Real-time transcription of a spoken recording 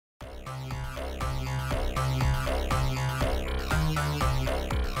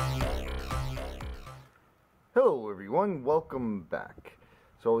Hello everyone, welcome back.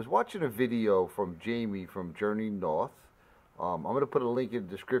 So I was watching a video from Jamie from Journey North. I'm going to put a link in the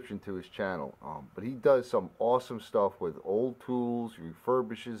description to his channel. But he does some awesome stuff with old tools, he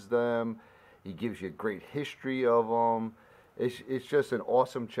refurbishes them, he gives you a great history of them. It's just an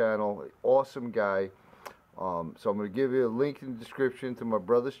awesome channel, awesome guy. So I'm going to give you a link in the description to my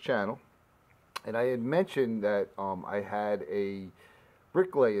brother's channel. And I had mentioned that I had a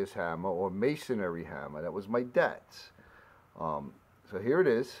bricklayer's hammer or masonry hammer. That was my dad's. So here it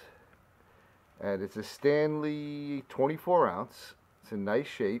is, and it's a Stanley 24 ounce. It's in nice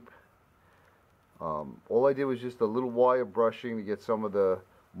shape. All I did was just a little wire brushing to get some of the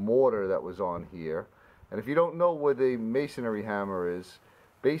mortar that was on here. And if you don't know what a masonry hammer is,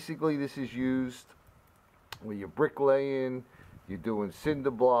 basically this is used when you're bricklaying, you're doing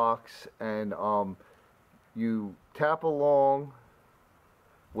cinder blocks, and you tap along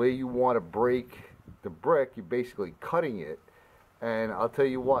where you want to break the brick. You're basically cutting it. And I'll tell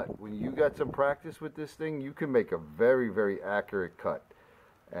you what, when you got some practice with this thing, you can make a very, very accurate cut.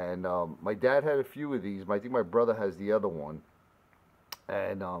 And my dad had a few of these. I think my brother has the other one.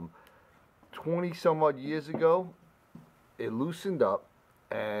 And 20 some odd years ago, it loosened up,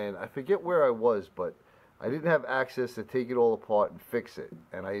 and I forget where I was, but I didn't have access to take it all apart and fix it.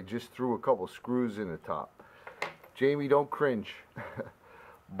 And I just threw a couple screws in the top. Jamie, don't cringe.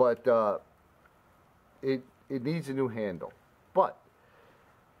 But it needs a new handle. But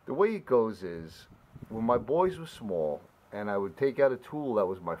the way it goes is, when my boys were small and I would take out a tool that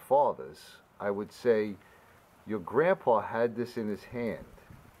was my father's, I would say, your grandpa had this in his hand.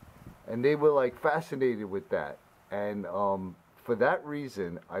 And they were like fascinated with that. And for that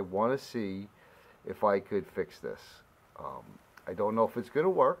reason, I want to see if I could fix this. I don't know if it's going to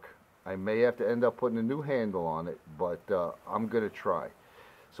work. I may have to end up putting a new handle on it, but I'm going to try.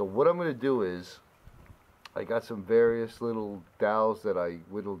 So what I'm going to do is, I got some various little dowels that I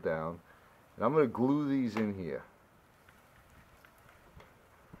whittled down, and I'm going to glue these in here.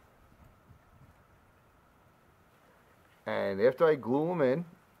 And after I glue them in,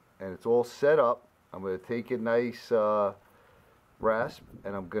 and it's all set up, I'm going to take a nice rasp,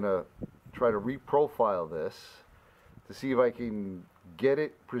 and I'm going to try to reprofile this to see if I can get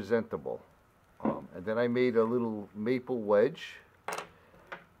it presentable. And then I made a little maple wedge.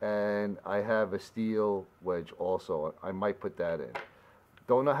 And I have a steel wedge also. I might put that in.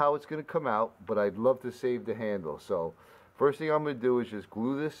 Don't know how it's going to come out, but I'd love to save the handle. So first thing I'm going to do is just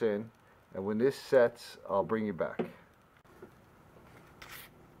glue this in, and when this sets, I'll bring you back.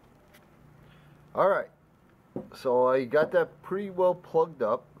 Alright, so I got that pretty well plugged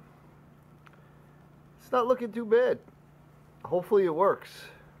up. It's not looking too bad. Hopefully it works.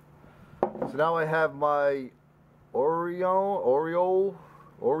 So now I have my Oreo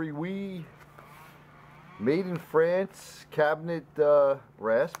made in France cabinet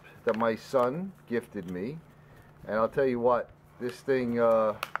rasp that my son gifted me. And I'll tell you what, this thing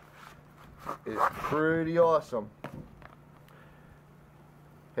is pretty awesome.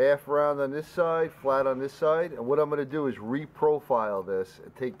 Half round on this side, flat on this side. And what I'm going to do is reprofile this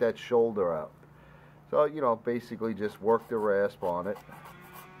and take that shoulder out. So, you know, basically just work the rasp on it.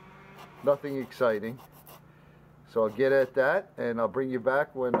 Nothing exciting. So I'll get at that, and I'll bring you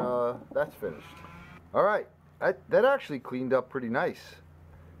back when that's finished. Alright, that actually cleaned up pretty nice.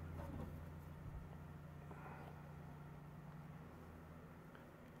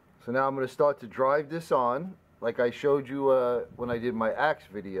 So now I'm going to start to drive this on, like I showed you when I did my axe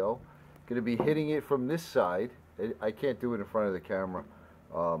video. Going to be hitting it from this side. I can't do it in front of the camera.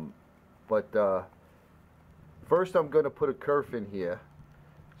 But first I'm going to put a kerf in here,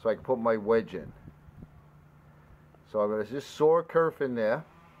 so I can put my wedge in. So I'm going to just saw a kerf in there,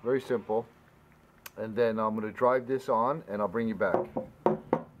 very simple, and then I'm going to drive this on, and I'll bring you back.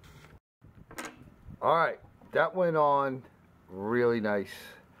 Alright, that went on really nice.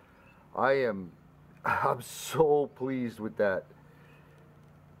 I'm so pleased with that.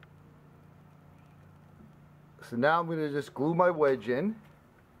 So now I'm going to just glue my wedge in,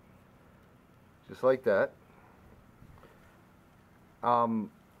 just like that.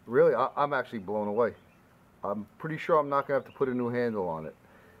 Really, I'm actually blown away. I'm pretty sure I'm not going to have to put a new handle on it.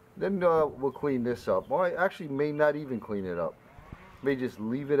 Then we'll clean this up. Well, I actually may not even clean it up. May just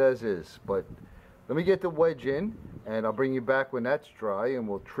leave it as is. But let me get the wedge in, and I'll bring you back when that's dry, and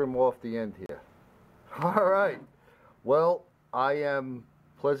we'll trim off the end here. Alright. Well, I am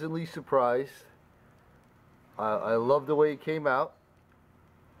pleasantly surprised. I love the way it came out.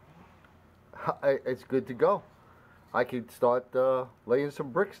 It's good to go. I can start laying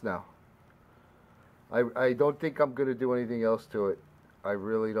some bricks now. I don't think I'm going to do anything else to it. I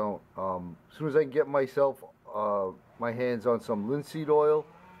really don't. As soon as I can get myself my hands on some linseed oil.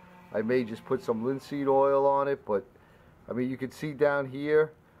 I may just put some linseed oil on it, but I mean, you can see down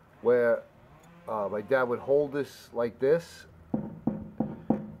here where my dad would hold this like this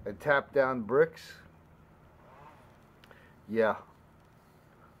and tap down bricks. Yeah,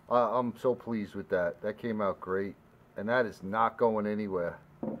 I'm so pleased with that. That came out great, and that is not going anywhere.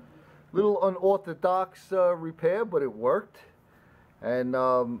 Little unorthodox repair, but it worked. And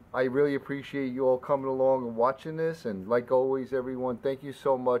I really appreciate you all coming along and watching this. And like always, everyone, thank you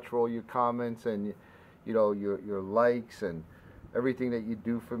so much for all your comments and your likes and everything that you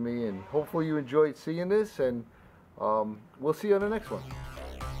do for me. And hopefully you enjoyed seeing this. And we'll see you on the next one.